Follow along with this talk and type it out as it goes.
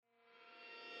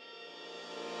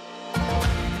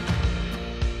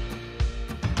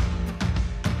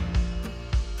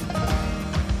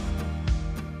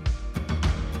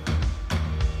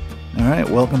right,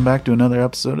 welcome back to another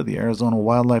episode of the Arizona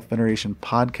Wildlife Federation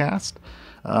podcast.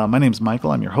 My name's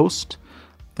Michael. I'm your host.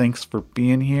 Thanks for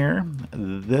being here.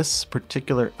 This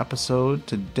particular episode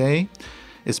today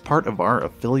is part of our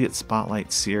Affiliate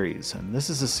Spotlight series. And this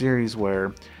is a series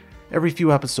where every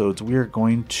few episodes we are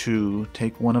going to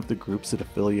take one of the groups that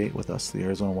affiliate with us, the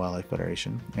Arizona Wildlife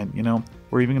Federation. And,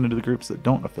 we're even going to do the groups that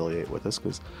don't affiliate with us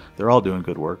because they're all doing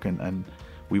good work. And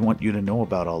we want you to know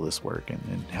about all this work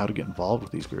and how to get involved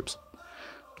with these groups.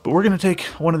 But we're going to take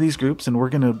one of these groups and we're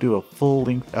going to do a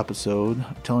full-length episode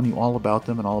telling you all about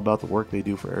them and all about the work they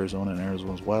do for Arizona and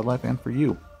Arizona's wildlife and for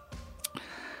you.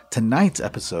 Tonight's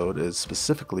episode is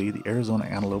specifically the Arizona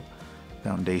Antelope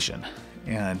Foundation.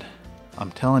 And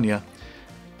I'm telling you,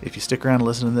 if you stick around and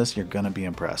listen to this, you're going to be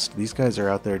impressed. These guys are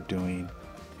out there doing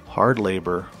hard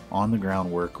labor,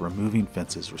 on-the-ground work, removing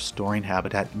fences, restoring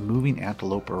habitat, moving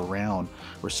antelope around,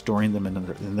 restoring them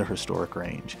in their historic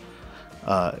range.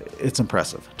 It's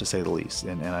impressive, to say the least,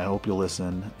 and I hope you'll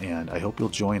listen, and I hope you'll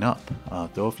join up.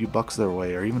 Throw a few bucks their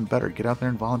way, or even better, get out there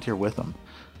and volunteer with them.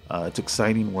 It's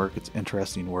exciting work, it's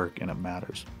interesting work, and it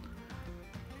matters.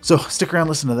 So stick around,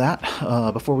 listen to that.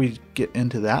 Before we get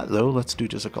into that, though, let's do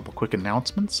just a couple quick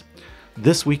announcements.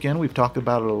 This weekend, we've talked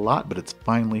about it a lot, but it's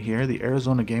finally here, the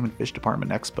Arizona Game and Fish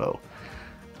Department Expo.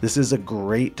 This is a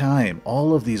great time.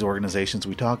 All of these organizations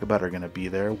we talk about are going to be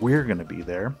there. We're going to be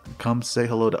there. Come say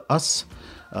hello to us.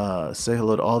 Say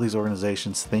hello to all these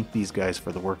organizations. Thank these guys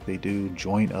for the work they do.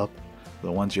 Join up,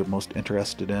 the ones you're most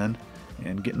interested in,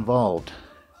 and get involved.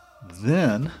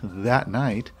 Then, that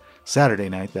night, Saturday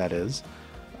night that is,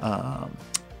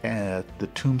 at the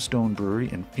Tombstone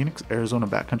Brewery in Phoenix, Arizona,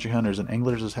 Backcountry Hunters and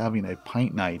Anglers is having a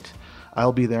pint night.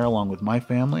 I'll be there along with my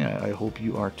family. I hope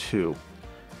you are too.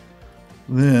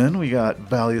 Then we got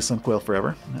Valley of Sun Quail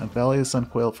Forever. Valley of Sun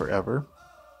Quail Forever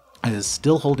is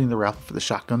still holding the raffle for the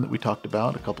shotgun that we talked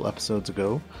about a couple episodes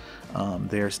ago.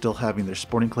 They are still having their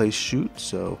sporting clays shoot,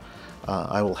 so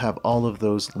I will have all of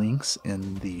those links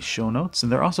in the show notes.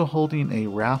 And they're also holding a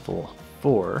raffle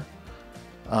for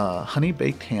Honey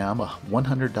Baked Ham, a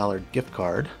 $100 gift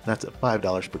card. That's at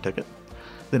 $5 per ticket.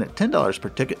 Then at $10 per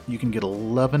ticket, you can get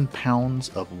 11 pounds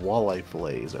of walleye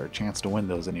fillets, or a chance to win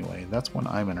those anyway. That's one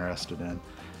I'm interested in.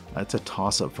 It's a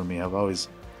toss-up for me. I've always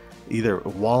either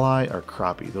walleye or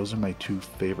crappie. Those are my two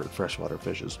favorite freshwater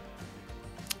fishes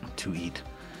to eat.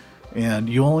 And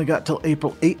you only got till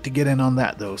April 8th to get in on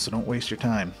that, though, so don't waste your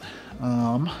time.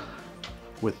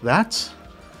 With that,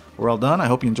 we're all done. I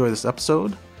hope you enjoy this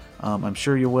episode. I'm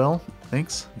sure you will.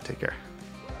 Thanks, and take care.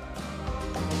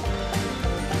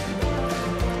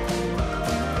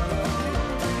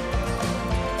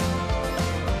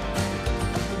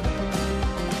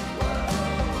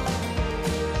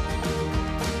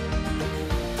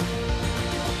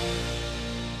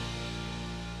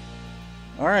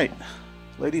 All right,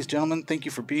 ladies, gentlemen, thank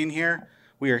you for being here.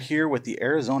 We are here with the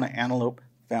Arizona Antelope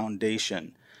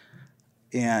Foundation.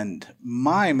 And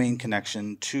my main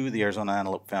connection to the Arizona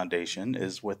Antelope Foundation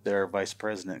is with their vice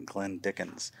president, Glenn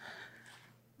Dickens.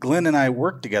 Glenn and I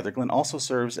work together. Glenn also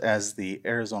serves as the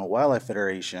Arizona Wildlife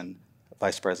Federation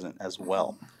vice president as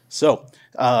well. So,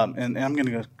 and I'm going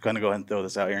to go ahead and throw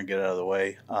this out here and get it out of the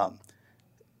way.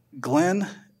 Glenn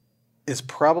is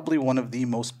probably one of the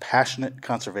most passionate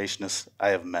conservationists I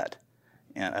have met.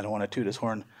 And I don't want to toot his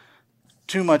horn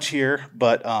too much here,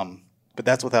 but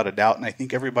that's without a doubt, and I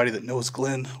think everybody that knows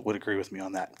Glenn would agree with me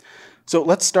on that. So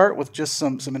let's start with just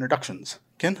some introductions.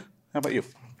 Ken, how about you?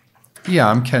 Yeah,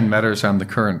 I'm Ken Metters. I'm the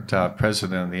current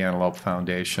president of the Antelope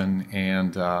Foundation,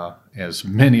 and as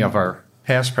many of our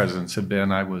past presidents have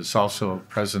been, I was also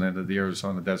president of the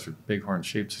Arizona Desert Bighorn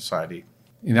Sheep Society.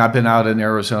 I've been out in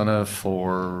Arizona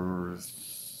for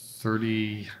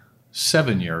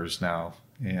 37 years now,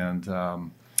 and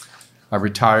I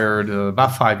retired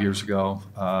about 5 years ago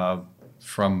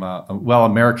from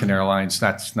American Airlines.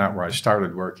 That's not where I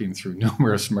started working. Through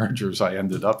numerous mergers, I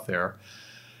ended up there.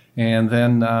 And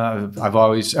then I've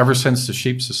always, ever since the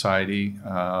Sheep Society,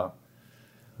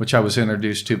 which I was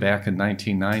introduced to back in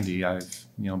 1990, I've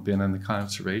been in the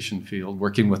conservation field,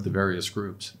 working with the various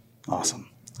groups. Awesome.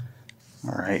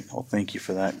 All right. Well, thank you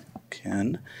for that,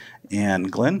 Ken.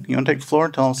 And Glenn, you want to take the floor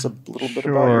and tell us a little bit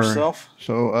about yourself?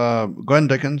 So, Glenn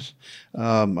Dickens.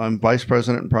 I'm Vice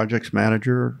President and Projects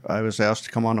Manager. I was asked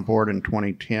to come on the board in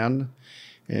 2010,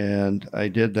 and I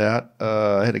did that.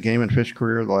 I had a game and fish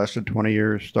career that lasted 20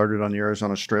 years, started on the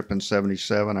Arizona Strip in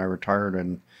 77. I retired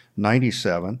in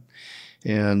 97,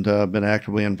 and been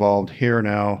actively involved here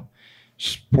now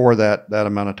for that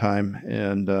amount of time.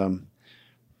 And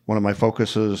one of my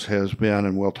focuses has been,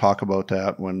 and we'll talk about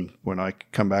that when I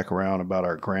come back around, about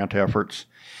our grant efforts.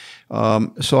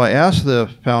 So I asked the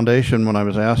foundation when I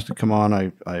was asked to come on.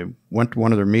 I went to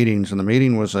one of their meetings, and the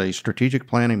meeting was a strategic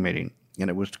planning meeting, and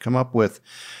it was to come up with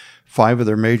 5 of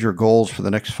their major goals for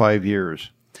the next 5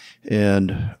 years.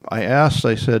 And I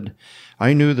said,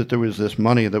 I knew that there was this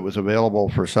money that was available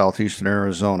for southeastern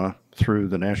Arizona through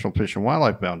the National Fish and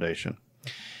Wildlife Foundation.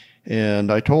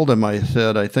 And I told him, I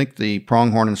said, I think the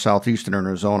pronghorn in southeastern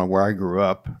Arizona, where I grew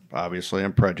up, obviously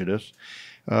I'm prejudiced,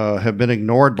 have been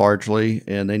ignored largely,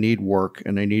 and they need work,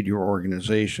 and they need your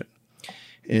organization.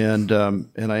 And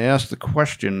I asked the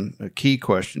question, a key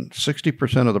question.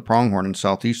 60% of the pronghorn in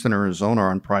southeastern Arizona are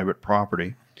on private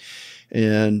property.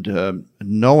 And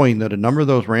knowing that a number of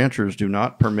those ranchers do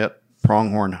not permit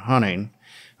pronghorn hunting,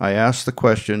 I asked the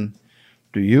question,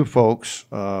 do you folks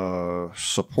will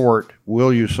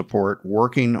you support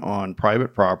working on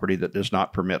private property that does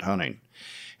not permit hunting?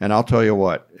 And I'll tell you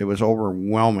what, it was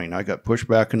overwhelming. I got pushed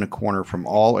back in the corner from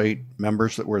all 8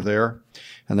 members that were there,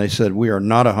 and they said, we are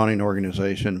not a hunting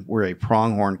organization. We're a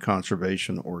pronghorn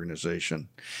conservation organization.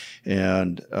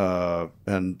 And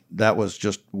that was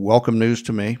just welcome news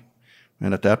to me.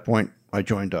 And at that point, I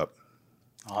joined up.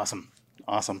 Awesome.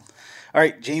 All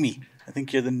right, Jamie, I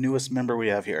think you're the newest member we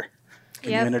have here.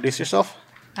 Can you introduce yourself?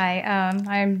 Hi,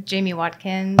 I'm Jamie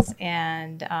Watkins,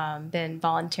 and been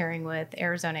volunteering with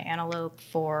Arizona Antelope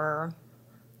for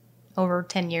over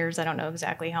 10 years. I don't know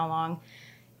exactly how long.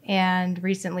 And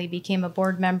recently became a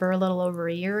board member a little over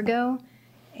a year ago,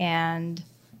 and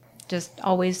just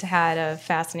always had a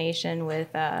fascination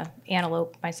with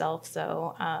antelope myself.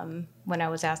 So when I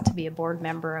was asked to be a board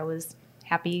member, I was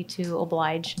happy to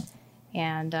oblige,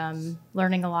 and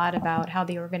learning a lot about how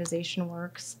the organization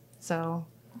works. So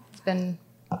it's been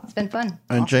fun.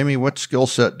 And Jamie, what skill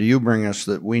set do you bring us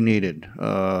that we needed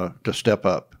to step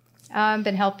up? I've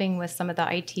been helping with some of the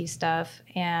IT stuff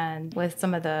and with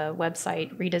some of the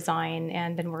website redesign,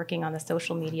 and been working on the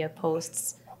social media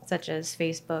posts such as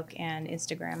Facebook and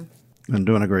Instagram. And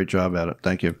doing a great job at it.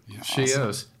 Thank you. Yeah, she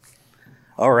is.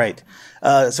 All right.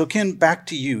 So Ken, back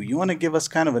to you. You want to give us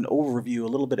kind of an overview, a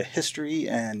little bit of history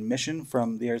and mission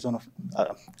from the Arizona,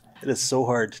 it is so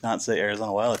hard to not say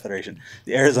Arizona Wildlife Federation,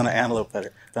 the Arizona Antelope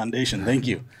Foundation. Thank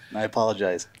you. And I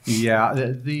apologize. Yeah,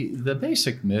 the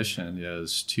basic mission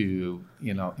is to,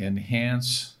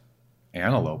 enhance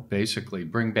antelope, basically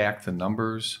bring back the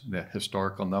numbers, the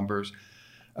historical numbers.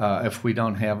 If we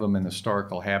don't have them in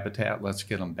historical habitat, let's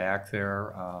get them back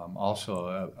there.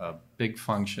 Also, a big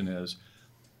function is,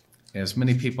 as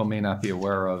many people may not be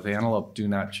aware of, antelope do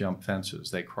not jump fences.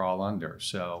 They crawl under.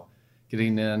 So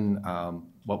getting in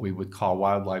what we would call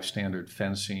wildlife standard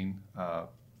fencing,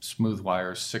 smooth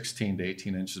wires 16 to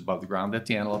 18 inches above the ground that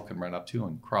the antelope can run up to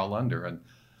and crawl under. And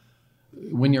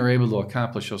when you're able to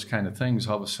accomplish those kind of things,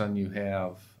 all of a sudden you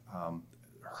have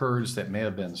herds that may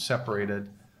have been separated.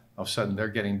 All of a sudden they're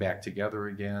getting back together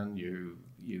again.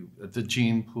 The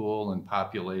gene pool and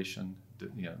population,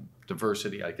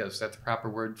 diversity, I guess that's the proper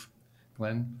word,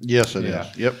 Glenn? Yes, it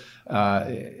is. Yep.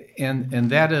 And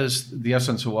that is the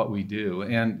essence of what we do.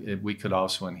 And we could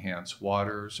also enhance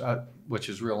waters, which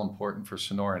is real important for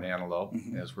Sonoran antelope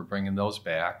as we're bringing those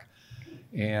back,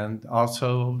 and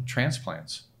also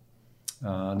transplants.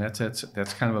 And that's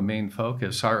kind of a main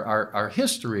focus. Our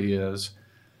history is,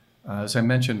 as I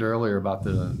mentioned earlier about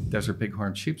the Desert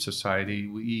Bighorn Sheep Society,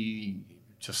 we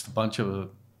just a bunch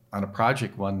of on a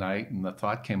project one night, and the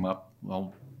thought came up,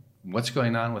 well, what's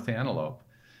going on with antelope?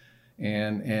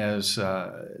 And as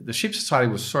the Sheep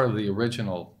Society was sort of the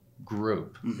original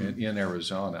group in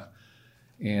Arizona.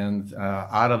 And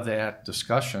out of that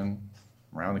discussion,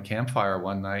 around the campfire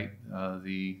one night,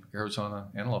 the Arizona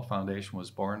Antelope Foundation was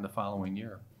born the following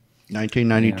year.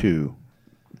 1992.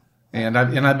 And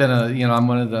I've been I'm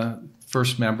one of the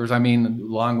first members. I mean,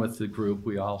 along with the group,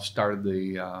 we all started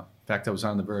in fact, I was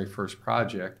on the very first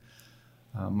project.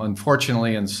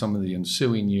 Unfortunately, in some of the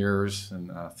ensuing years and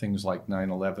things like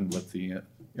 9/11 with the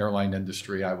airline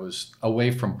industry, I was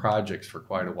away from projects for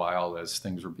quite a while as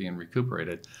things were being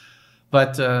recuperated.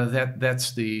 But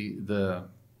that's the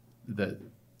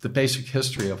basic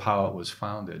history of how it was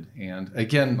founded. And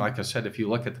again, like I said, if you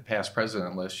look at the past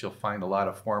president list, you'll find a lot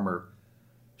of former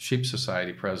Sheep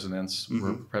Society presidents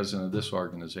were president of this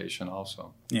organization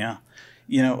also. Yeah.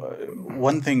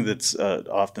 One thing that's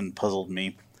often puzzled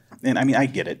me, and I mean, I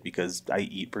get it because I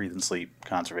eat, breathe, and sleep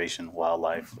conservation,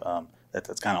 wildlife.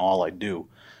 That's kind of all I do.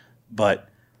 But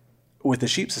with the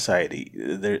Sheep Society,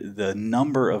 the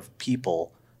number of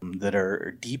people that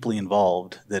are deeply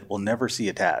involved that will never see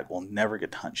a tag, will never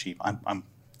get to hunt sheep. I'm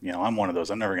one of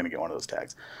those. I'm never going to get one of those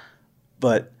tags.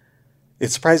 But it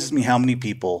surprises me how many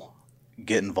people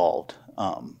get involved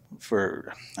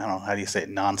for, I don't know, how do you say it,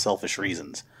 non-selfish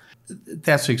reasons.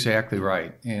 That's exactly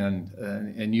right,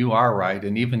 and you are right.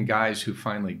 And even guys who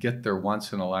finally get their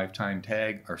once in a lifetime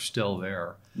tag are still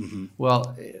there. Mm-hmm.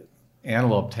 Well,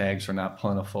 antelope tags are not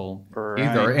plentiful Right.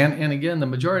 either. And again, the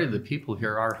majority of the people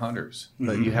here are hunters,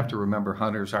 but Mhm. you have to remember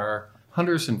hunters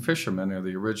and fishermen are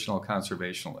the original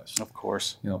conservationists. Of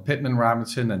course. You know, Pittman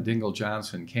Robinson and Dingle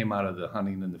Johnson came out of the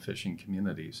hunting and the fishing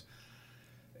communities,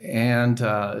 and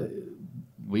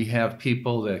we have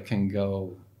people that can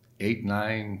go 8,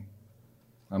 9.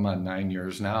 I'm on 9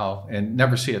 years now and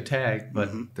never see a tag, but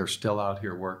Mm-hmm. they're still out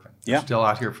here working. They're Yeah. still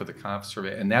out here for the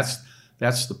conservation. And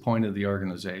that's the point of the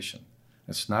organization.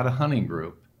 It's not a hunting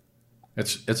group.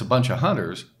 It's a bunch of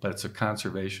hunters, but it's a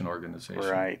conservation organization.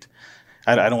 Right.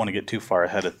 I don't want to get too far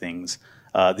ahead of things.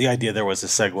 The idea there was a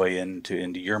segue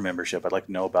into your membership. I'd like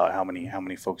to know about how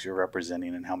many folks you're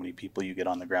representing and how many people you get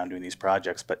on the ground doing these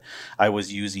projects. But I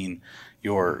was using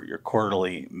your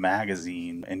quarterly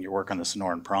magazine and your work on the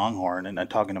Sonoran pronghorn, and I'm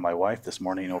talking to my wife this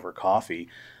morning over coffee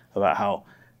about how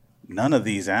none of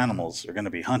these animals are going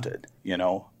to be hunted,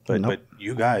 But Nope. but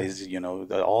you guys,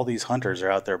 all these hunters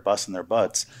are out there busting their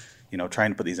butts,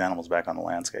 trying to put these animals back on the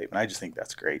landscape, and I just think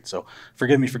that's great. So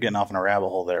forgive me for getting off in a rabbit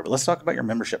hole there, but let's talk about your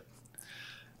membership.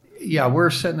 Yeah, we're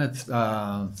sitting at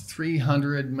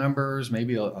 300 members,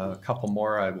 maybe a couple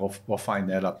more. We'll find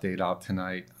that update out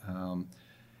tonight.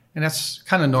 And that's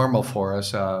kind of normal for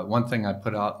us. One thing I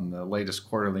put out in the latest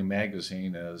quarterly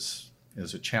magazine is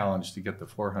a challenge to get to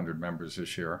 400 members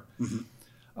this year. Mhm.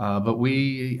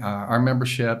 But our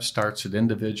membership starts at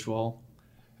individual,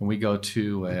 and we go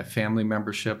to a family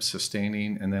membership,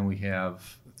 sustaining, and then we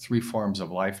have 3 forms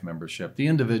of life membership. The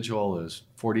individual is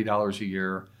 $40 a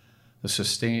year.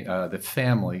 The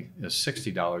family is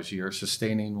 $60 a year,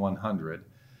 sustaining $100.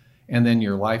 And then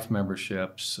your life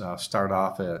memberships start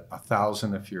off at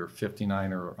 $1,000 if you're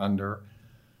 59 or under,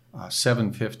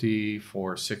 $750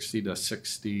 for 60 to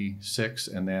 66,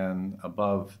 and then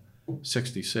above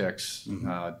 66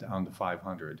 down to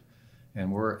 500.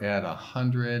 And we're at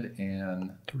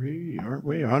 3, aren't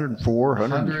we? 104,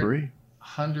 103.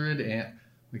 100, and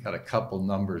we got a couple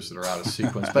numbers that are out of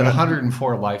sequence, but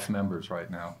 104 life members right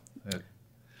now.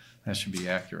 That should be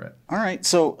accurate. All right.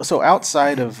 So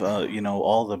outside of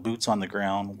all the boots on the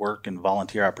ground work and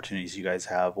volunteer opportunities you guys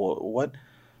have, what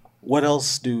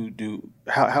else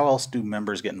how else do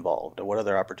members get involved? What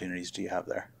other opportunities do you have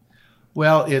there?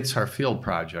 Well, it's our field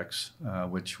projects,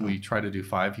 which we try to do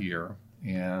 5 a year,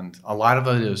 and a lot of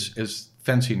it is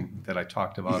fencing that I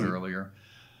talked about earlier.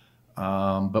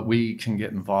 But we can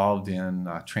get involved in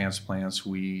transplants.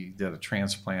 We did a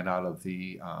transplant out of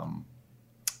the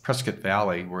Prescott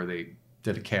Valley where they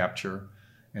did a capture,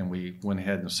 and we went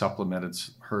ahead and supplemented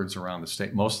herds around the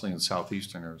state, mostly in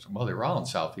southeastern Arizona. Well, they were all in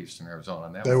southeastern Arizona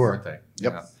on that They one, were. weren't they?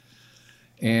 Yep.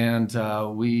 Yeah. And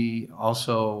we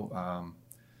also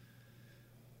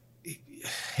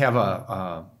have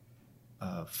a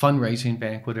fundraising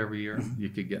banquet every year. You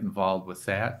could get involved with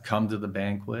that. Come to the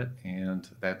banquet, and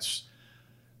that's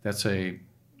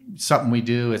something we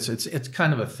do. It's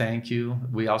kind of a thank you.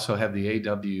 We also have the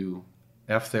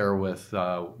AWF there with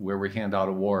where we hand out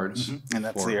awards. And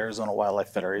that's for- the Arizona Wildlife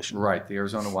Federation. Right, the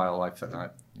Arizona Wildlife,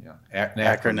 acronyms.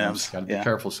 Acronyms, Got to be yeah.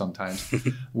 careful sometimes.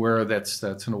 Where that's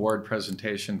an award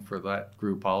presentation for that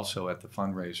group also at the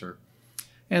fundraiser,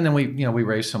 and then we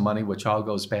raise some money, which all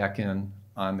goes back in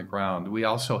on the ground. We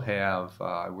also have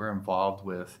we're involved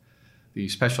with the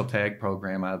special tag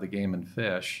program out of the Game and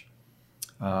Fish,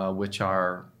 which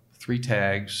are 3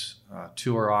 tags.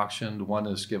 2 are auctioned. 1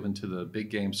 is given to the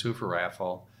Big Game Super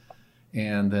Raffle,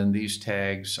 and then these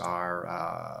tags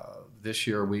are. This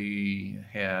year we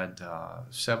had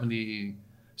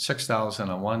 76,000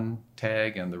 on 1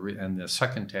 tag, and the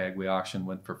second tag we auctioned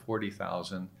went for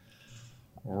 40,000.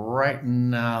 Right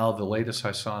now, the latest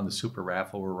I saw in the Super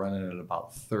Raffle, we're running at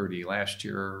about 30. Last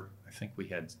year, I think we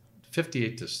had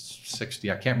 58 to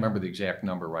 60. I can't remember the exact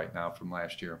number right now from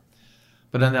last year.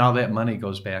 But then all that money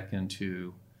goes back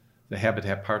into the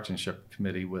Habitat Partnership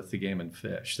Committee with the Game and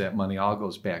Fish. That money all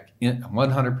goes back in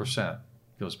 100%.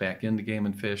 Goes back into Game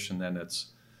and Fish, and then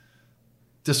it's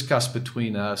discussed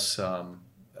between us,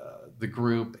 the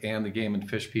group, and the Game and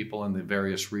Fish people in the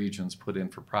various regions put in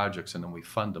for projects, and then we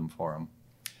fund them for them.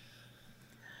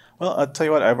 Well, I'll tell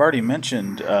you what, I've already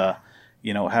mentioned,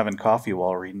 having coffee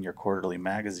while reading your quarterly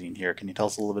magazine here. Can you tell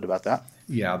us a little bit about that?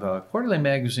 Yeah, the quarterly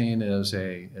magazine is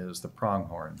the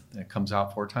Pronghorn. It comes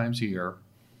out 4 times a year.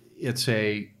 It's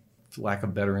for lack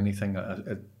of better anything,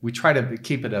 we try to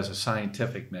keep it as a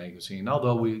scientific magazine,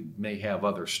 although we may have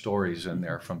other stories in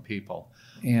there from people.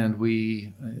 And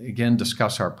we, again,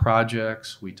 discuss our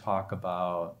projects. We talk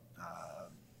about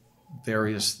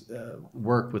various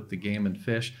work with the game and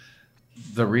fish.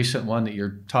 The recent one that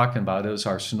you're talking about is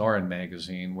our Sonoran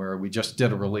magazine, where we just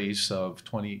did a release of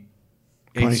 28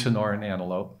 Sonoran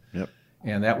antelope. Yep.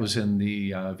 And that was in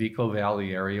the Vico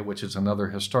Valley area, which is another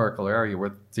historical area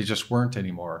where they just weren't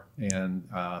anymore. And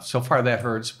so far that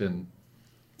herd's been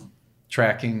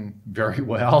tracking very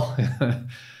well,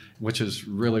 which is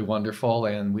really wonderful.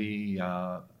 And we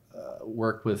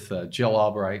worked with Jill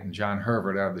Albright and John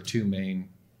Herbert, are the two main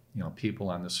people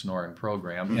on the Sonoran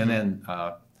program. Mm-hmm. And then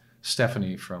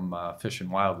Stephanie from Fish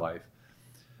and Wildlife.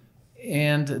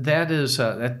 And that is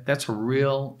that's a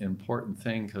real important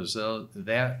thing, because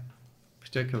that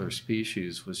particular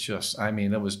species was just,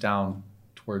 it was down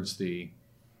towards the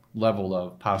level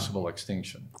of possible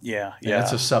extinction. Yeah. And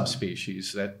it's a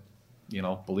subspecies that,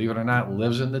 believe it or not,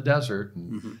 lives in the desert.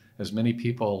 And mm-hmm. as many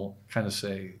people kind of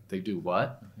say, they do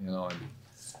what? And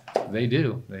they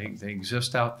do. They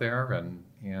exist out there, and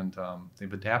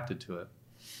they've adapted to it.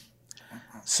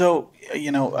 So,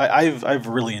 I've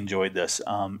really enjoyed this,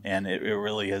 and it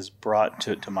really has brought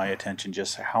to my attention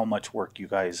just how much work you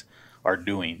guys are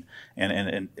doing,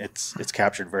 and it's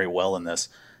captured very well in this.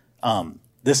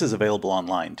 This is available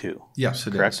online too. Yes,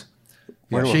 it correct? Is.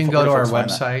 Yes, you can go to our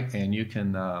website and you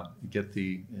can get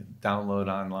the download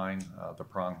online the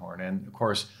pronghorn. And of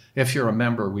course, if you're a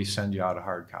member, we send you out a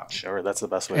hard copy. Sure, that's the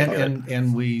best way to get it.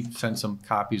 And we send some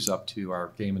copies up to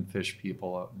our game and fish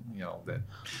people, that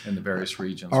in the various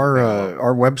regions.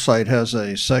 Our website has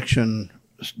a section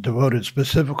devoted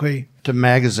specifically to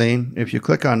magazine. If you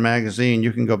click on magazine,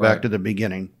 you can go back to the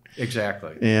beginning.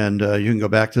 Exactly. And you can go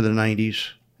back to the 90s,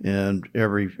 and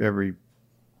every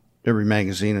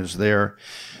magazine is there.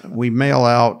 We mail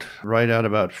out right out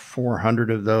about 400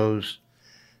 of those,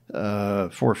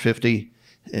 450,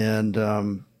 and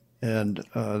so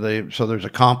there's a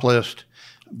comp list.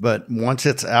 But once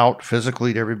it's out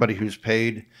physically to everybody who's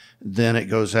paid, then it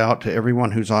goes out to everyone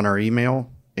who's on our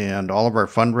email and all of our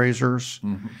fundraisers,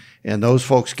 mm-hmm. and those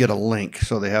folks get a link,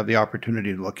 so they have the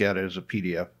opportunity to look at it as a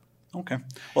PDF. Okay.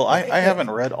 Well, I haven't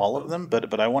read all of them,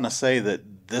 but I want to say that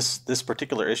this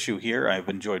particular issue here I've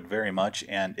enjoyed very much,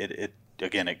 and it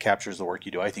captures the work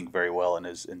you do, I think, very well, and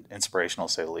is inspirational,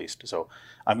 to say the least. So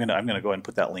I'm gonna go ahead and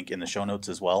put that link in the show notes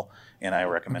as well, and I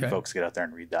recommend folks get out there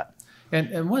and read that.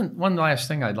 And one last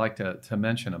thing I'd like to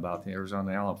mention about the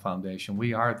Arizona Antelope Foundation: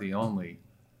 we are the only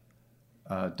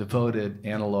devoted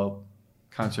antelope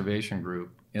conservation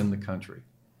group in the country.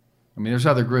 There's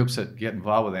other groups that get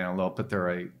involved with antelope, but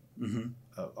they're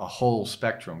a whole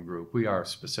spectrum group. We are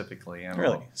specifically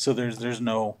antelope. Really? So there's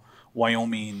no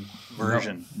Wyoming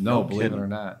version? No, believe it or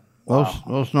not.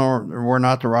 We're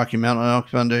not the Rocky Mountain Elk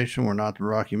Foundation. We're not the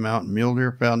Rocky Mountain Mule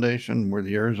Deer Foundation. We're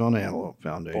the Arizona Antelope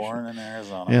Foundation. Born in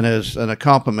Arizona. And a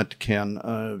compliment to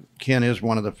Ken. Ken is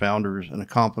one of the founders, and a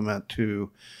compliment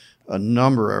to a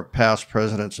number of past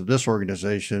presidents of this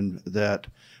organization that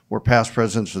were past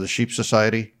presidents of the Sheep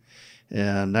Society.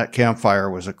 And that campfire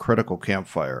was a critical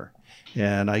campfire.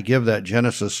 And I give that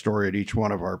genesis story at each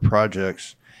one of our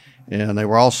projects. And they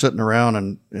were all sitting around,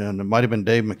 and it might have been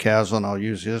Dave McCaslin. I'll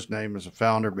use his name as a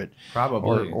founder, but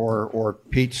probably or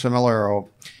Pete Similero.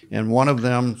 And one of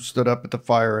them stood up at the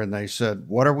fire and they said,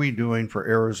 "What are we doing for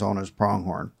Arizona's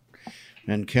pronghorn?"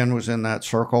 And Ken was in that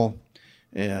circle,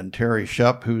 and Terry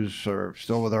Shupp, who's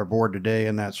still with our board today,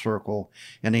 in that circle.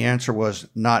 And the answer was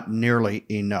not nearly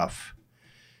enough.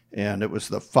 And it was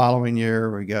the following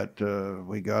year we got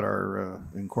our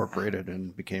incorporated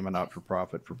and became a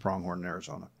not-for-profit for pronghorn in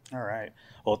Arizona. All right.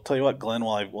 Well, I'll tell you what, Glenn,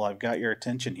 while I've got your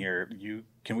attention here,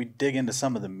 can we dig into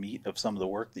some of the meat of some of the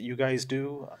work that you guys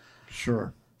do?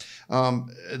 Sure.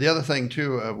 The other thing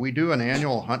too, we do an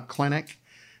annual hunt clinic,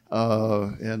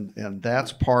 and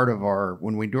that's part of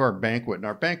when we do our banquet. And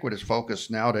our banquet is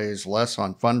focused nowadays less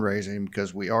on fundraising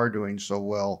because we are doing so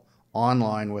well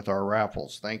online with our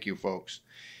raffles. Thank you, folks.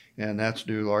 And that's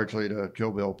due largely to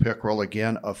Joe Bill Pickrell,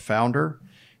 again, a founder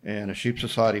and a Sheep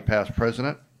Society past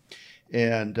president.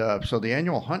 And so the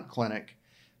annual hunt clinic,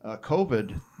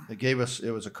 COVID gave us,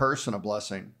 it was a curse and a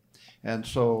blessing. And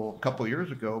so a couple of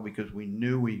years ago, because we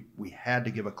knew we had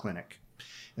to give a clinic.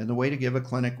 And the way to give a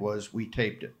clinic was we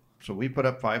taped it. So we put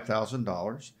up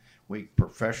 $5,000. We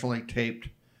professionally taped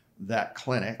that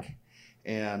clinic.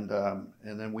 And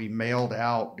then we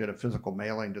did a physical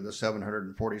mailing to the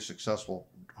 740 successful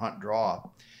hunt draw.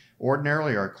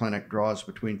 Ordinarily, our clinic draws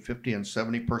between 50 and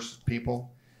 70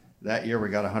 people. That year, we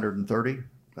got 130.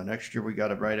 The next year, we got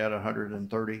it right at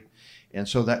 130. And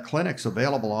so that clinic's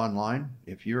available online.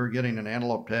 If you're getting an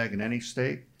antelope tag in any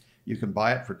state, you can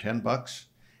buy it for $10,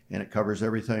 and it covers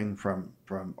everything from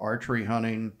archery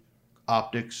hunting,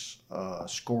 optics,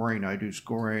 scoring. I do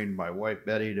scoring. My wife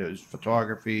Betty does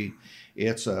photography.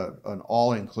 It's an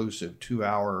all-inclusive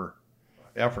 2-hour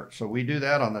effort. So we do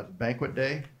that on the banquet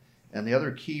day. And the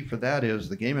other key for that is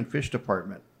the Game and Fish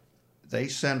Department. They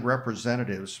send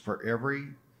representatives for every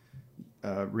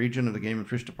region of the Game and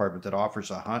Fish Department that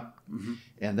offers a hunt,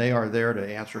 and they are there to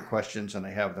answer questions, and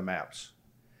they have the maps.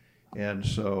 And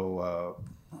so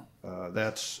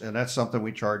that's something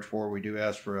we charge for. We do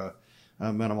ask for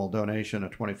a minimal donation, a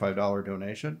 $25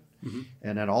 donation,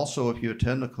 and then also if you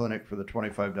attend the clinic for the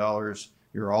 $25,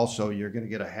 you're going to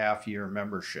get a half-year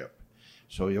membership.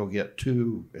 So you'll get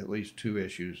at least two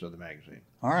issues of the magazine.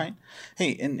 All right.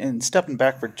 Hey, and stepping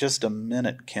back for just a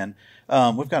minute, Ken,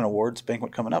 we've got an awards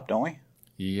banquet coming up, don't we?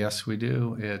 Yes, we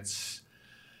do. It's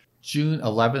June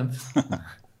 11th.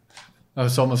 I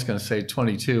was almost going to say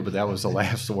 22, but that was the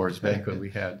last awards banquet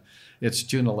we had. It's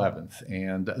June 11th.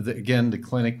 And again, the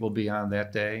clinic will be on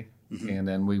that day, and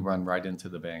then we run right into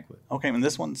the banquet. Okay, and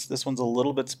this one's a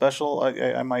little bit special,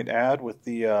 I might add, with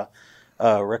the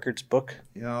records book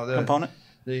component.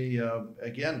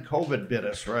 Again, COVID bit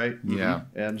us, right? Yeah.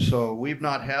 And so we've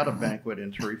not had a banquet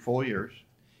in 3 full years.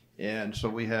 And so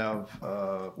we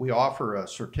offer a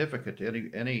certificate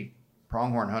to any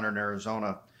pronghorn hunter in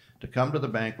Arizona to come to the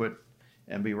banquet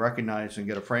and be recognized and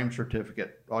get a frame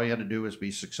certificate. All you had to do is be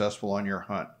successful on your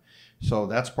hunt. So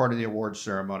that's part of the awards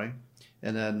ceremony.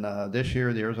 And then this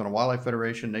year, the Arizona Wildlife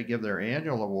Federation, they give their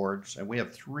annual awards, and we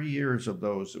have 3 years of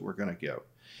those that we're going to give.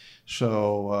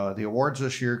 So the awards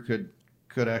this year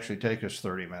could actually take us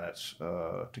 30 minutes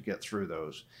to get through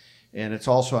those. And it's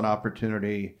also an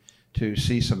opportunity to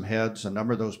see some heads. A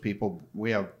number of those people,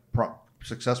 we have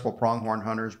successful pronghorn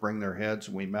hunters bring their heads,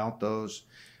 and we mount those,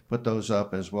 put those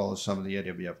up, as well as some of the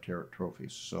AWF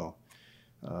trophies. So,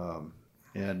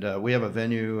 we have a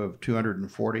venue of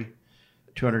 240,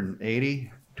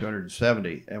 280,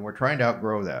 270, and we're trying to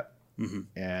outgrow that.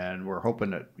 And we're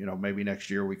hoping that, maybe next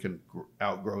year we can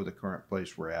outgrow the current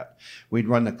place we're at. We'd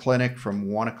run the clinic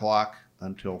from 1 o'clock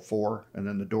until 4, and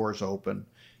then the doors open,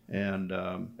 and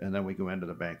then we go into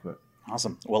the banquet.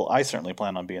 Awesome. Well, I certainly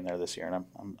plan on being there this year, and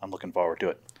I'm looking forward to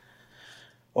it.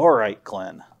 All right,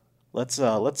 Glenn, let's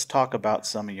talk about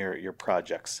some of your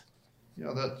projects.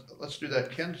 Let's do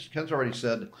that. Ken's already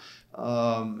said,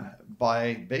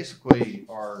 by basically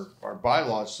our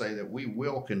bylaws say that we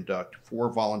will conduct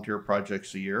 4 volunteer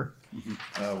projects a year.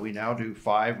 We now do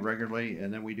 5 regularly,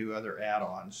 and then we do other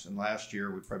add-ons. And last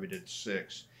year we probably did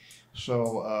 6.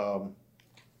 So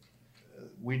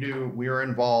we are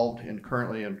involved in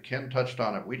currently, and Ken touched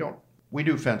on it. We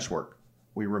do fence work.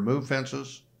 We remove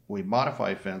fences, we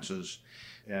modify fences,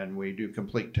 and we do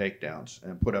complete takedowns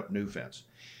and put up new fence.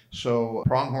 So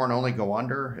pronghorn only go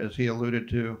under, as he alluded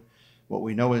to. What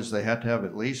we know is they had to have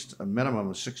at least a minimum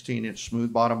of 16-inch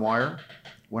smooth bottom wire.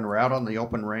 When we're out on the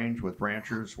open range with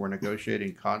ranchers, we're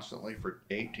negotiating constantly for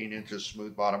 18 inches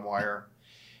smooth bottom wire.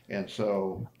 And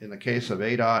so in the case of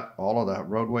ADOT, all of the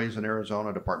roadways in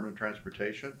Arizona, Department of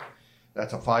Transportation,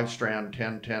 that's a 5-strand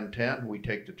 10-10-10. We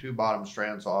take the 2 bottom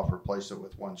strands off, replace it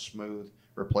with 1 smooth,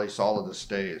 replace all of the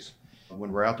stays.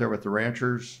 When we're out there with the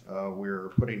ranchers,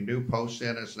 we're putting new posts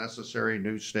in as necessary,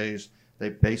 new stays. They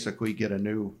basically get a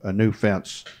new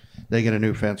fence. They get a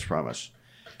new fence from us.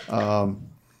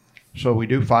 So we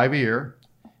do 5 a year.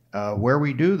 Where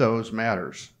we do those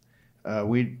matters.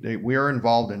 We are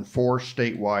involved in 4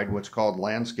 statewide what's called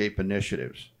landscape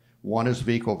initiatives. One is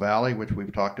Vehicle Valley, which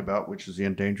we've talked about, which is the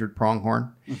endangered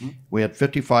pronghorn. We had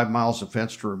 55 miles of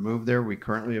fence to remove there. We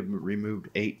currently have removed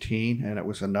 18, and it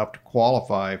was enough to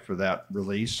qualify for that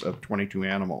release of 22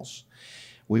 animals.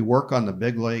 We work on the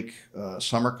Big Lake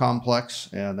Summer Complex,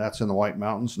 and that's in the White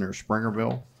Mountains near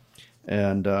Springerville.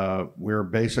 And we're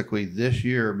basically this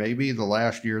year, maybe the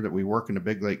last year that we work in the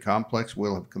Big Lake Complex,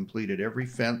 we'll have completed every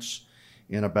fence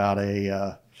in about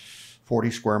a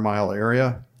 40 square mile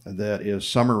area that is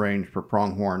summer range for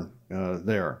pronghorn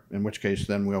there, in which case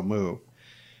then we'll move.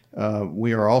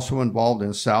 We are also involved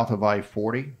in south of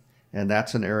I-40, and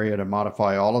that's an area to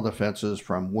modify all of the fences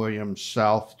from Williams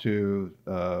south to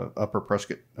upper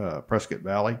Prescott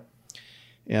Valley.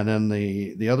 And then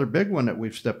the other big one that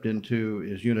we've stepped into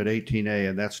is Unit 18A,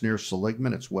 and that's near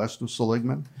Seligman. It's west of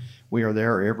Seligman. We are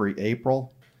there every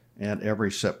April and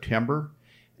every September.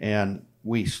 And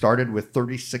we started with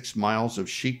 36 miles of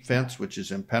sheep fence, which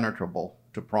is impenetrable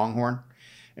to pronghorn.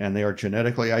 And they are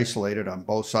genetically isolated on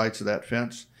both sides of that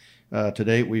fence. To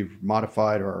date, we've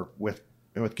modified with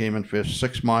Game and Fish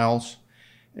 6 miles.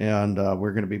 And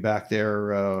we're going to be back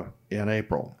there in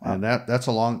April. Wow. And that's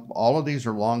all of these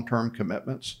are long-term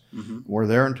commitments. We're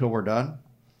there until we're done.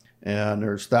 And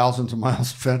there's thousands of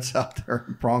miles of fence out there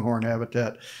in pronghorn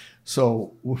habitat.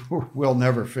 So we'll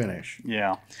never finish.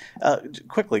 Yeah.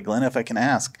 Quickly, Glenn, if I can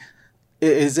ask,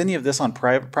 is any of this on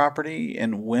private property?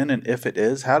 And when and if it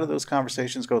is, how do those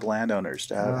conversations go with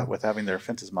landowners with having their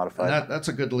fences modified? That's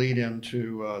a good lead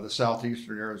into the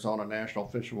Southeastern Arizona National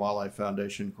Fish and Wildlife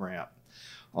Foundation grant.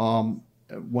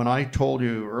 When I told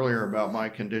you earlier about my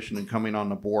condition and coming on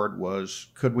the board was,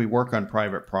 could we work on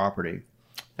private property?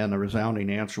 And the resounding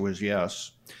answer was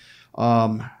yes.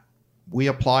 We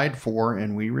applied for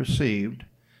and we received,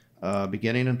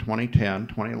 beginning in 2010,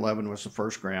 2011 was the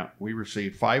first grant. We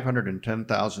received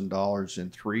 $510,000 in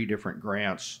 3 different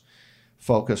grants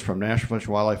focused from National Fish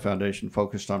and Wildlife Foundation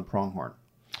focused on pronghorn.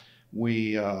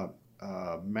 We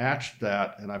matched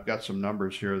that, and I've got some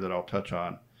numbers here that I'll touch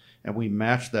on. And we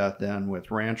matched that then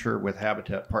with Rancher, with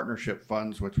Habitat Partnership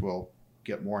funds, which we'll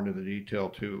get more into the detail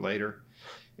to later.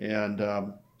 And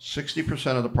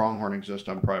 60% of the pronghorn exist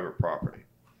on private property.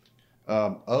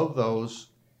 Of those,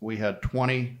 we had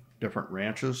 20 different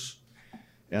ranches,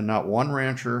 and not one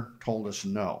rancher told us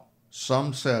no.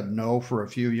 Some said no for a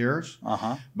few years,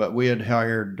 but we had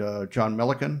hired John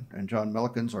Milliken, and John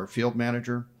Milliken's our field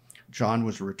manager. John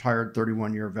was a retired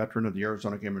 31-year veteran of the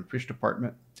Arizona Game and Fish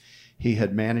Department. He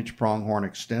had managed pronghorn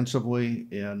extensively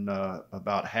in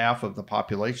about half of the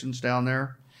populations down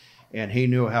there, and he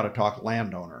knew how to talk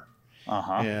landowner.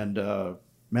 And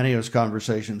many of his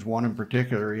conversations, one in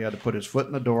particular, he had to put his foot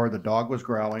in the door, the dog was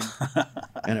growling,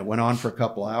 and it went on for a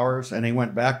couple hours, and he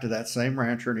went back to that same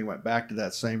rancher, and he went back to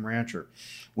that same rancher.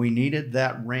 We needed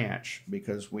that ranch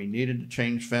because we needed to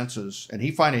change fences, and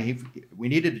we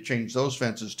needed to change those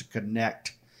fences to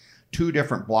connect 2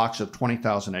 different blocks of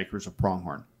 20,000 acres of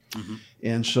pronghorn.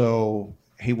 And so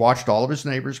he watched all of his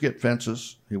neighbors get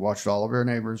fences. He watched all of our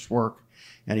neighbors work.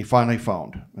 And he finally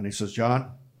phoned. And he says,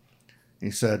 John,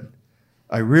 he said,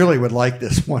 I really would like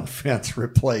this one fence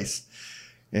replaced.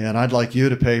 And I'd like you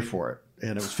to pay for it.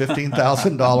 And it was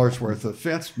 $15,000 worth of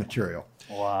fence material.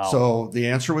 Wow. So the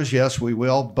answer was yes, we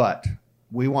will. But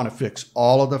we want to fix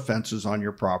all of the fences on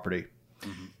your property.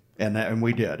 And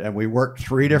we did. And we worked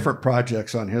 3 different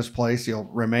projects on his place. He'll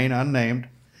remain unnamed.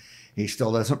 He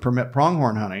still doesn't permit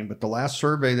pronghorn hunting, but the last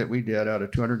survey that we did out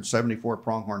of 274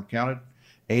 pronghorn counted,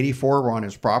 84 were on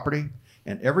his property,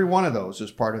 and every one of those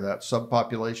is part of that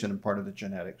subpopulation and part of the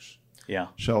genetics. Yeah.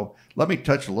 So let me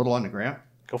touch a little on the grant.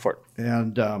 Go for it.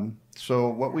 And so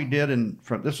what we did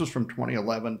this was from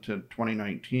 2011 to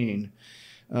 2019.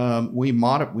 We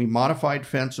modified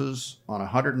fences on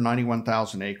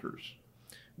 191,000 acres.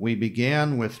 We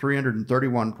began with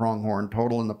 331 pronghorn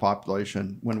total in the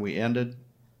population. When we ended,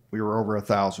 we were over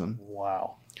 1,000.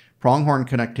 Wow. Pronghorn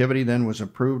connectivity then was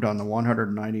improved on the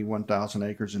 191,000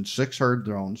 acres in 6 herd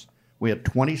zones. We had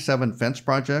 27 fence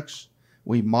projects.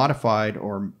 We modified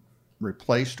or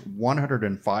replaced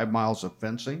 105 miles of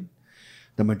fencing.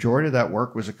 The majority of that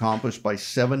work was accomplished by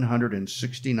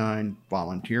 769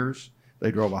 volunteers.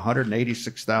 They drove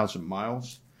 186,000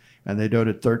 miles, and they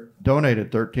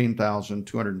donated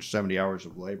 13,270 hours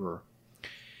of labor.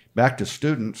 Back to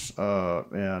students,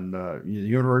 and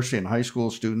university and high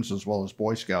school students, as well as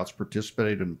Boy Scouts,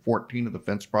 participated in 14 of the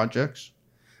fence projects.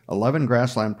 11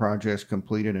 grassland projects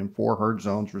completed in 4 herd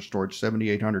zones restored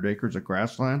 7,800 acres of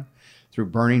grassland through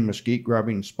burning, mesquite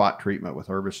grubbing, and spot treatment with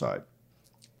herbicide.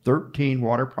 13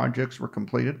 water projects were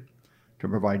completed to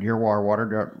provide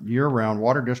year-round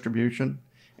water distribution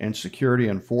and security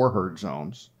in 4 herd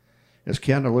zones. As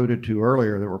Ken alluded to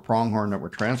earlier, there were pronghorn that were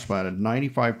transplanted.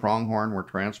 95 pronghorn were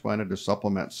transplanted to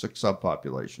supplement 6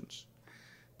 subpopulations.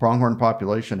 Pronghorn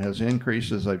population has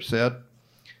increased, as I've said,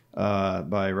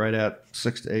 by right at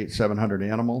 700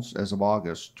 animals as of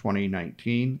August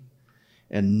 2019.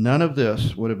 And none of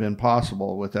this would have been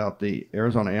possible without the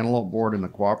Arizona Antelope Board and the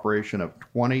cooperation of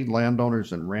 20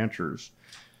 landowners and ranchers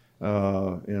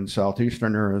in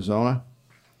southeastern Arizona.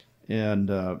 And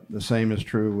the same is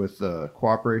true with the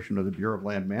cooperation of the Bureau of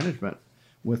Land Management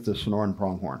with the Sonoran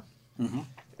pronghorn.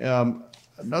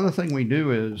 Another thing we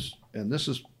do is, and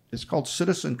it's called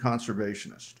citizen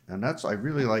conservationist, and I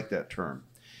really like that term.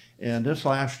 And this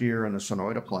last year in the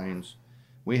Sonoyta Plains,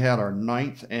 we had our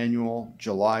 9th annual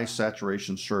July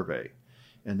saturation survey,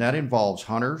 and that involves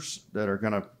hunters that are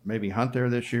going to maybe hunt there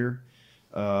this year,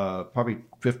 probably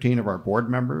 15 of our board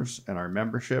members and our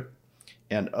membership,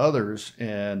 and others,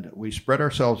 and we spread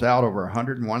ourselves out over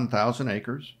 101,000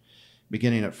 acres,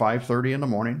 beginning at 5:30 in the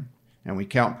morning, and we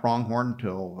count pronghorn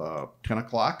until 10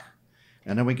 o'clock,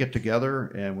 and then we get together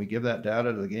and we give that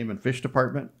data to the Game and Fish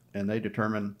Department, and they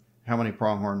determine how many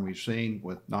pronghorn we've seen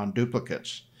with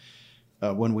non-duplicates.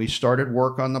 When we started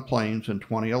work on the plains in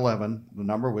 2011, the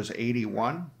number was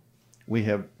 81. We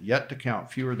have yet to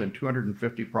count fewer than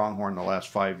 250 pronghorn the last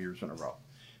 5 years in a row.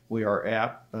 we are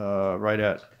at right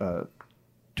at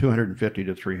 250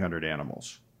 to 300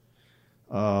 animals.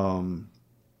 And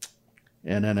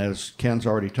then, as Ken's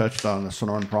already touched on, the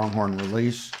Sonoran pronghorn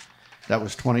release, that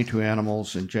was 22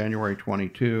 animals in January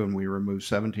 22, and we removed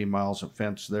 17 miles of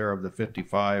fence there of the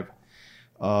 55.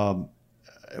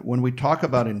 When we talk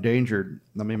about endangered,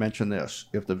 let me mention this.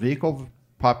 If the vehicle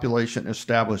population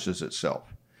establishes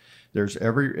itself, there's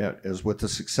as with the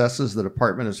successes the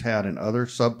department has had in other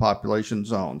subpopulation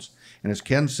zones, and as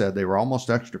Ken said, they were almost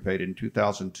extirpated in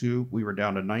 2002. We were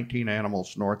down to 19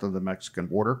 animals north of the Mexican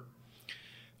border.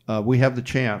 We have the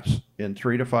chance in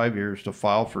 3 to 5 years to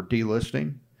file for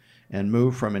delisting and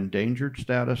move from endangered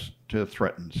status to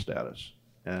threatened status.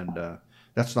 And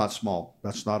that's not small.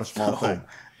 That's not a small thing.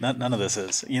 None of this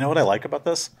is. You know what I like about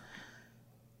this?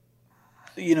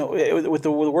 You know, with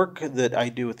the work that I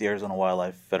do with the Arizona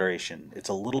Wildlife Federation, it's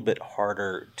a little bit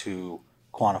harder to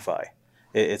quantify.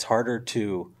 It's harder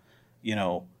to, you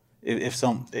know,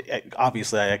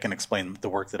 obviously I can explain the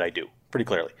work that I do pretty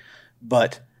clearly.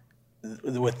 But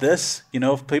with this, you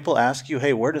know, if people ask you,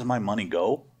 hey, where does my money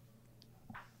go?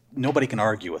 Nobody can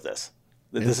argue with this.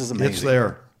 This is amazing. It's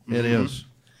there. It is.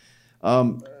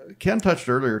 Ken touched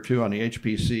earlier, too, on the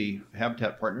HPC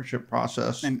Habitat Partnership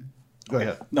process. Go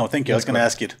ahead. No, thank you. I was going to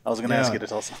ask you to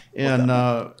tell us.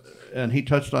 And he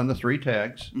touched on the 3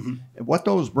 tags. And what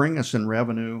those bring us in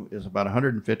revenue is about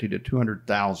 150 to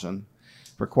 200,000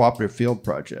 for cooperative field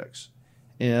projects.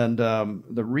 And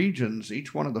the regions,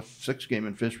 each one of the 6 game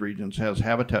and fish regions has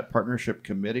habitat partnership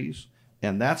committees,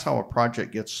 and that's how a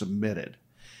project gets submitted.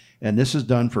 And this is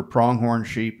done for pronghorn,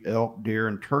 sheep, elk, deer,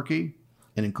 and turkey.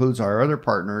 It includes our other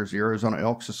partners, the Arizona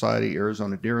Elk Society,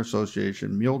 Arizona Deer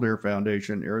Association, Mule Deer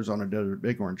Foundation, Arizona Desert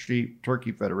Bighorn Sheep,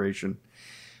 Turkey Federation,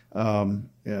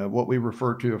 what we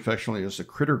refer to affectionately as the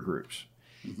critter groups.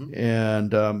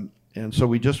 And so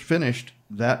we just finished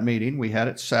that meeting. We had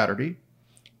it Saturday,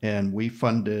 and we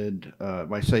funded,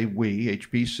 I say we,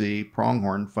 HPC,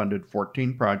 Pronghorn, funded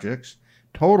 14 projects.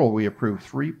 Total, we approved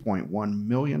 $3.1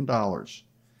 million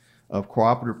of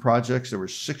cooperative projects. There were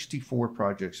 64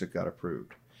 projects that got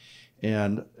approved.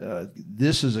 And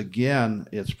this is, again,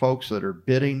 it's folks that are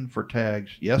bidding for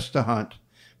tags, yes, to hunt,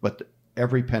 but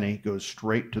every penny goes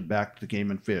straight back to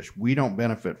game and fish. We don't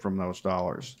benefit from those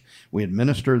dollars. We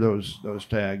administer those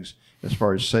tags as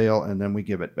far as sale, and then we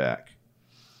give it back.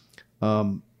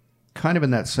 Kind of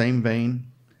in that same vein,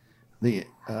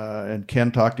 and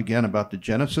Ken talked again about the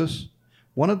genesis.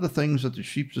 One of the things that the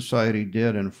Sheep Society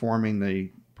did in forming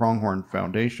the Pronghorn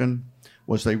Foundation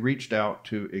was they reached out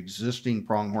to existing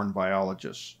pronghorn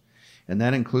biologists, and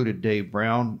that included Dave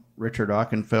Brown, Richard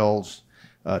Ockenfels,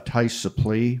 Tice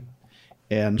Saplee.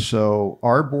 And so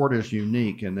our board is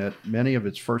unique in that many of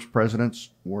its first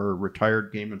presidents were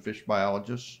retired game and fish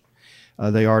biologists.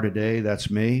 They are today.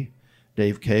 That's me.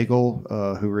 Dave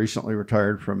Cagle, who recently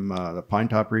retired from the Pine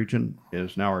Top region,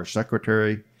 is now our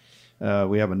secretary.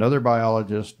 We have another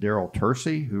biologist, Daryl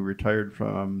Tersey, who retired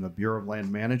from the Bureau of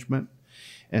Land Management.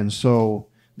 And so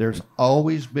there's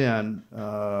always been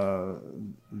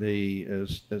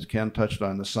as Ken touched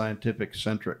on, the scientific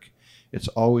centric. It's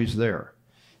always there.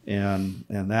 And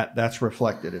that's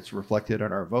reflected. It's reflected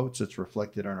in our votes. It's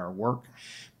reflected in our work.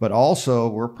 But also,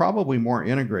 we're probably more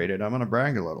integrated. I'm going to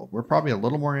brag a little. We're probably a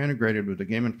little more integrated with the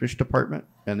Game and Fish Department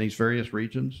and these various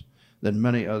regions than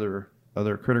many other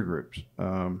critter groups.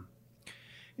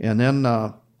 And then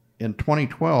in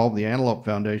 2012, the Antelope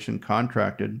Foundation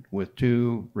contracted with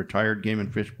 2 retired Game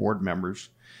and Fish board members,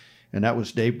 and that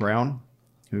was Dave Brown,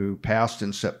 who passed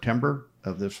in September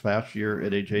of this past year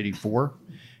at age 84,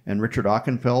 and Richard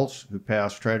Ockenfels, who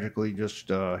passed tragically just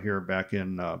here back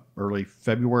in early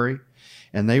February.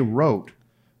 And they wrote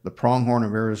The Pronghorn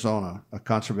of Arizona, A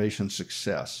Conservation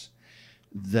Success.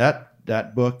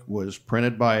 That book was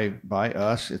printed by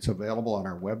us. It's available on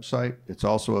our website. It's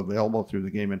also available through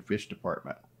the Game and Fish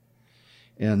Department.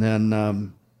 And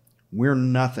then we're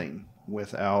nothing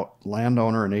without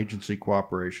landowner and agency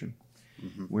cooperation.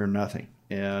 We're nothing.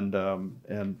 And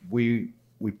we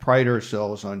pride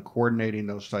ourselves on coordinating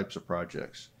those types of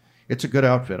projects. It's a good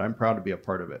outfit. I'm proud to be a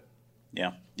part of it.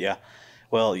 Yeah.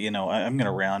 Well, you know, I'm going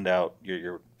to round out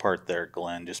your part there,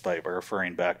 Glenn, just by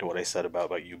referring back to what I said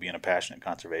about you being a passionate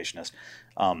conservationist.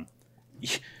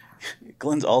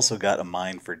 Glenn's also got a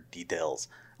mind for details.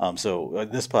 So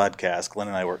this podcast, Glenn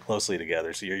and I work closely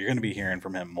together, so you're going to be hearing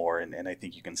from him more, and I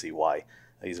think you can see why.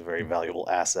 He's a very valuable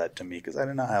asset to me because I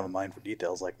do not have a mind for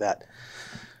details like that.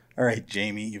 All right,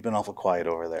 Jamie, you've been awful quiet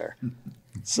over there.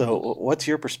 So what's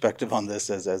your perspective on this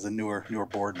as a newer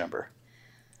board member?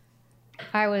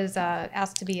 I was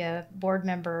asked to be a board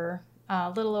member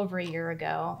a little over a year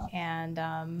ago,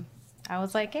 and I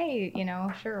was like, hey,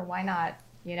 sure, why not?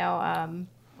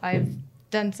 I've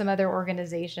done some other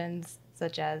organizations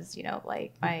such as,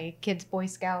 like my kids' Boy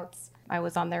Scouts. I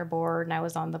was on their board, and I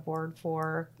was on the board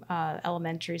for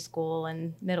elementary school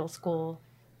and middle school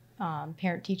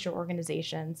parent-teacher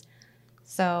organizations.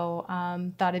 So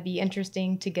thought it'd be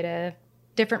interesting to get a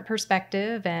different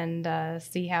perspective and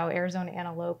see how Arizona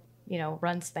Antelope,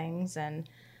 runs things. And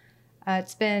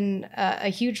it's been a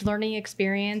huge learning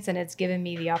experience, and it's given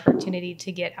me the opportunity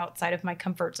to get outside of my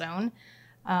comfort zone.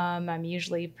 I'm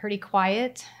usually pretty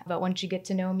quiet, but once you get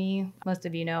to know me, most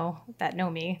of you know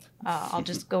me, I'll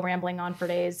just go rambling on for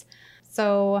days.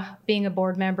 So being a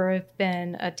board member, I've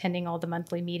been attending all the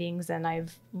monthly meetings, and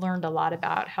I've learned a lot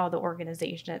about how the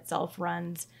organization itself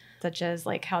runs, such as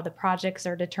like how the projects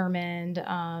are determined,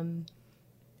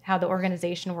 how the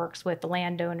organization works with the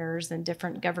landowners and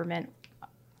different government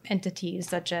entities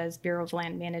such as Bureau of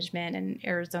Land Management and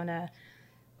Arizona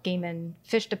Game and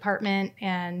Fish Department,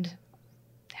 and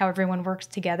how everyone works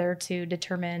together to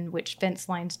determine which fence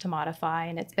lines to modify.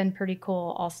 And it's been pretty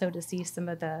cool also to see some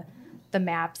of the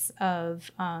maps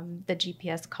of the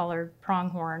GPS colored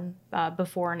pronghorn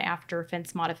before and after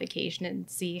fence modification, and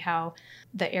see how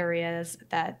the areas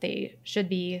that they should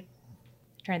be, I'm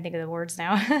trying to think of the words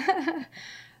now,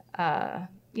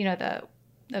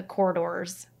 the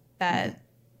corridors that,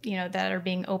 that are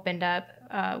being opened up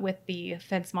with the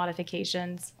fence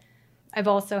modifications. I've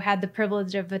also had the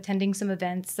privilege of attending some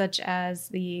events such as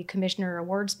the Commissioner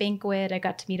Awards Banquet. I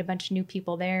got to meet a bunch of new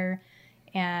people there.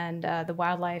 And the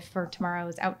Wildlife for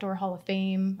Tomorrow's Outdoor Hall of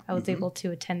Fame. I was able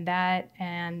to attend that,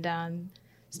 and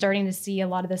starting to see a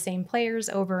lot of the same players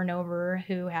over and over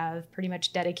who have pretty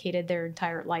much dedicated their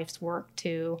entire life's work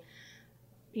to,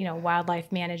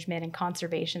 wildlife management and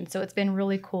conservation. So it's been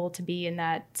really cool to be in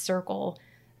that circle,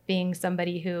 being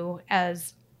somebody who,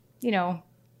 as,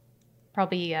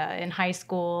 probably in high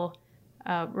school,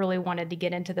 really wanted to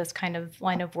get into this kind of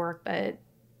line of work, but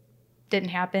didn't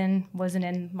happen, wasn't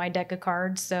in my deck of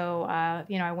cards. So,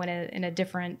 I went in a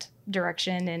different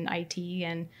direction in IT.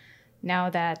 And now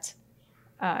that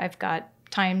I've got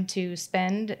time to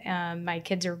spend, my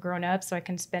kids are grown up, so I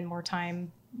can spend more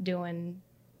time doing,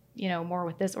 more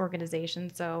with this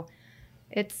organization. So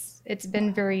it's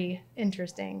been very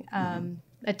interesting.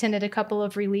 Attended a couple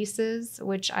of releases,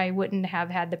 which I wouldn't have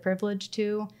had the privilege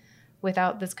to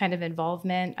without this kind of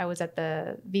involvement. I was at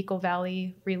the Vico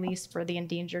Valley release for the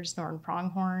endangered Sonoran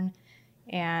pronghorn,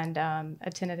 and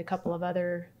attended a couple of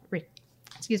other,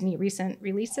 recent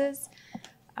releases.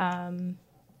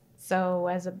 So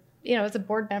as a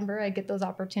board member, I get those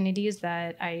opportunities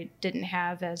that I didn't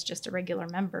have as just a regular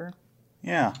member.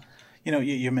 Yeah.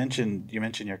 You mentioned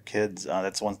your kids.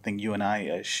 That's one thing you and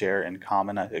I share in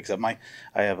common. Except I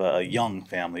have a young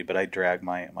family, but I drag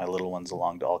my little ones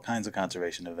along to all kinds of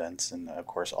conservation events, and of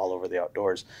course all over the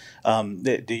outdoors.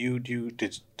 Did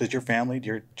your family, do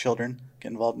your children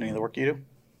get involved in any of the work you do?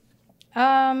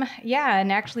 Yeah,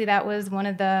 and actually that was one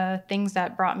of the things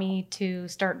that brought me to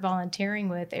start volunteering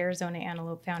with Arizona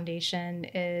Antelope Foundation.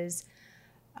 Is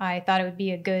I thought it would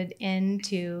be a good end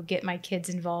to get my kids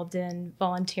involved in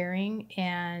volunteering,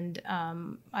 and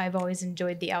I've always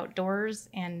enjoyed the outdoors.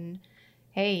 And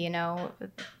hey,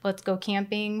 let's go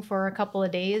camping for a couple of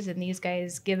days, and these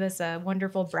guys give us a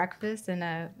wonderful breakfast and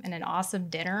an awesome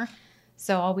dinner.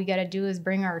 So all we got to do is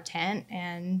bring our tent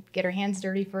and get our hands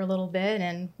dirty for a little bit,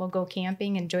 and we'll go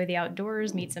camping, enjoy the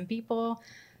outdoors, meet some people.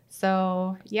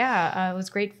 So yeah, it was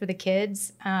great for the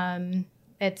kids.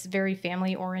 It's a very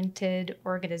family-oriented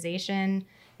organization.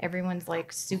 Everyone's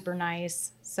like super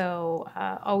nice. So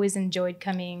always enjoyed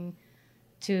coming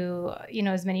to,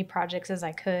 as many projects as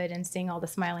I could, and seeing all the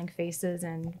smiling faces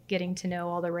and getting to know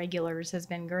all the regulars has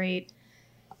been great.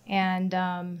 And,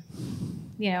 I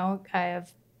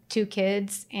have 2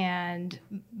 kids, and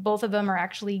both of them are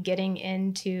actually getting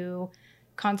into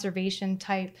conservation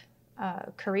type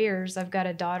careers. I've got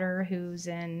a daughter who's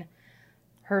in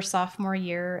her sophomore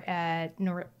year at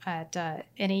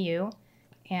NAU,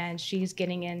 and she's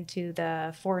getting into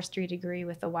the forestry degree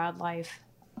with the wildlife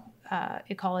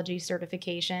ecology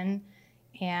certification,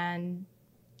 and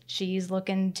she's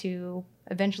looking to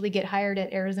eventually get hired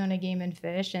at Arizona Game and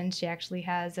Fish, and she actually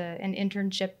has an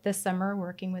internship this summer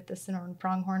working with the Sonoran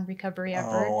pronghorn recovery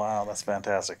effort. Oh wow, that's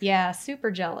fantastic. Yeah,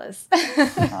 super jealous.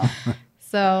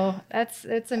 So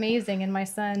it's amazing. And my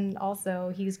son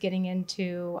also, he's getting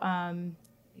into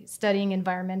studying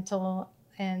environmental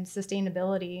and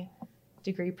sustainability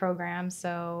degree programs.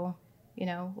 So,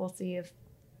 we'll see if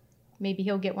maybe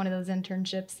he'll get one of those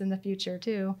internships in the future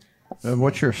too.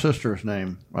 What's your sister's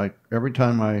name? Like every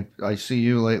time I see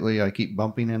you lately, I keep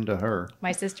bumping into her.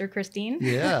 My sister Christine.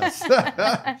 Yes.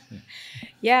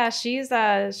 Yeah,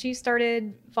 she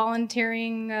started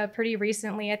volunteering pretty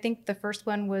recently. I think the first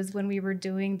one was when we were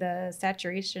doing the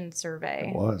saturation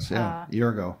survey. It was, yeah, a year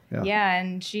ago. Yeah. Yeah,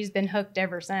 and she's been hooked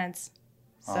ever since.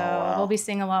 So wow. we'll be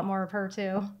seeing a lot more of her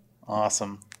too.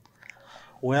 Awesome.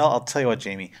 Well, I'll tell you what,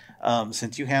 Jamie.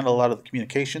 Since you handle a lot of the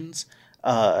communications,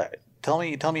 tell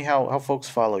me how folks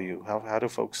follow you. How do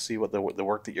folks see what the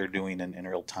work that you're doing in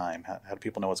real time? How do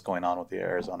people know what's going on with the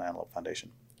Arizona Antelope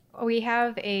Foundation? We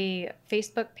have a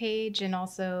Facebook page and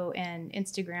also an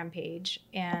Instagram page,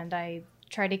 and I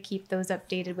try to keep those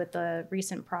updated with the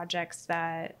recent projects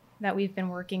that we've been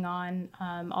working on.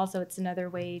 Also, it's another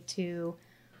way to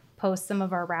post some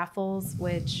of our raffles,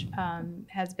 which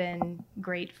has been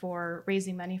great for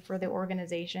raising money for the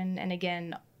organization. And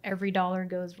again, every dollar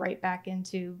goes right back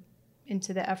into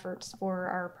the efforts for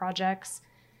our projects.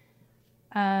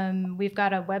 We've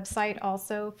got a website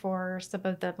also for some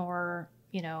of the more,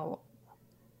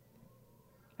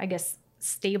 I guess,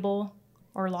 stable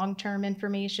or long-term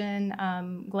information.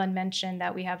 Glenn mentioned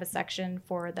that we have a section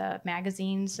for the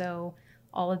magazine, so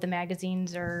all of the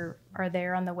magazines are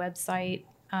there on the website.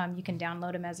 You can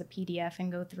download them as a PDF and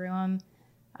go through them.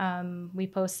 We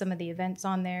post some of the events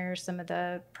on there, some of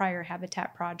the prior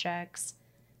habitat projects.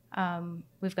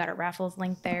 We've got a raffles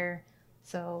link there.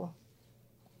 So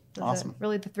those awesome. are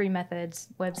really the three methods: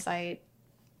 website,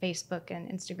 Facebook, and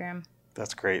Instagram.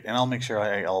 That's great. And I'll make sure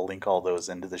I'll link all those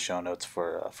into the show notes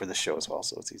for the show as well,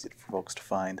 so it's easy for folks to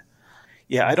find.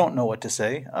 Yeah, I don't know what to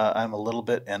say. I'm a little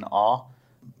bit in awe,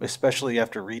 especially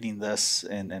after reading this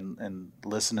and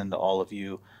listening to all of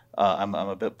you. I'm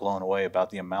a bit blown away about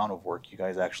the amount of work you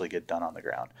guys actually get done on the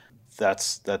ground.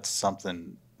 That's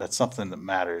something that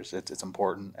matters. It's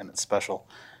important and it's special.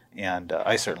 And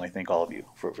I certainly thank all of you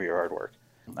for your hard work.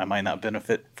 I might not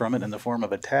benefit from it in the form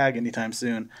of a tag anytime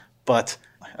soon, but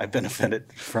I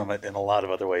benefited from it in a lot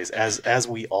of other ways, as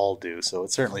we all do. So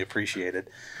it's certainly appreciated.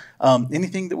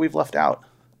 Anything that we've left out?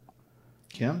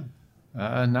 Kim?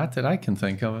 Not that I can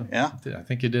think of. Yeah? I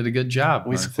think you did a good job.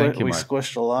 Thank you, We Mark.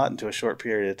 squished a lot into a short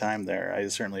period of time there. I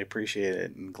certainly appreciate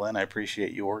it. And Glenn, I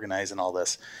appreciate you organizing all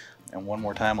this. And one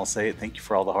more time, I'll say it. Thank you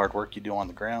for all the hard work you do on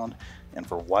the ground and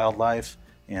for wildlife.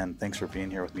 And thanks for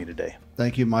being here with me today.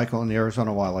 Thank you, Michael, and the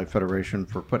Arizona Wildlife Federation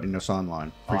for putting us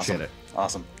online. Appreciate it.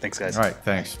 Awesome. Thanks, guys. All right,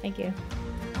 thanks. Thank you.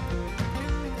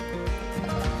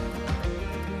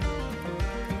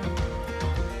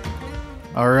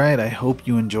 All right, I hope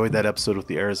you enjoyed that episode with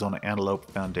the Arizona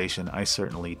Antelope Foundation. I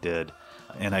certainly did.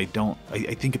 And I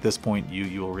think at this point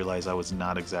you will realize I was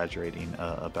not exaggerating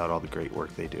about all the great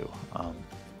work they do.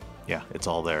 Yeah, it's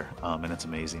all there, and it's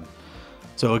amazing.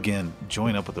 So again,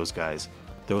 join up with those guys.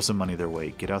 Throw some money their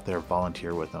way. Get out there,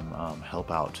 volunteer with them,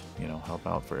 help out. Help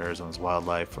out for Arizona's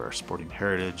wildlife, for our sporting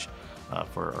heritage,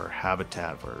 for our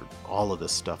habitat, for all of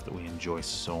this stuff that we enjoy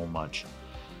so much.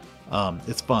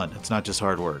 It's fun. It's not just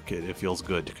hard work. It feels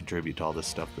good to contribute to all this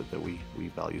stuff that we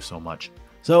value so much.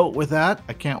 So with that,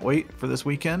 I can't wait for this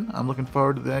weekend. I'm looking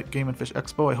forward to that Game and Fish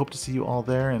Expo. I hope to see you all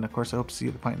there, and of course I hope to see you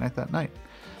at the Pint Night that night.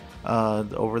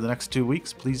 Over the next 2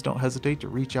 weeks, please don't hesitate to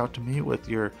reach out to me with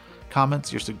your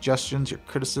comments, your suggestions, your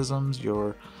criticisms,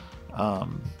 your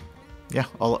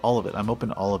all of it. I'm open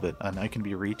to all of it, and I can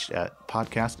be reached at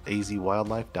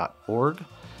podcastazwildlife.org.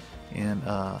 And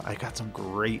I got some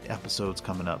great episodes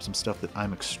coming up, some stuff that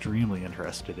I'm extremely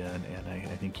interested in, and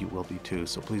I think you will be too.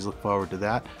 So please look forward to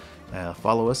that.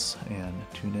 Follow us and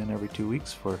tune in every 2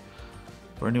 weeks for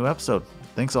a new episode.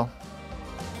 Thanks all.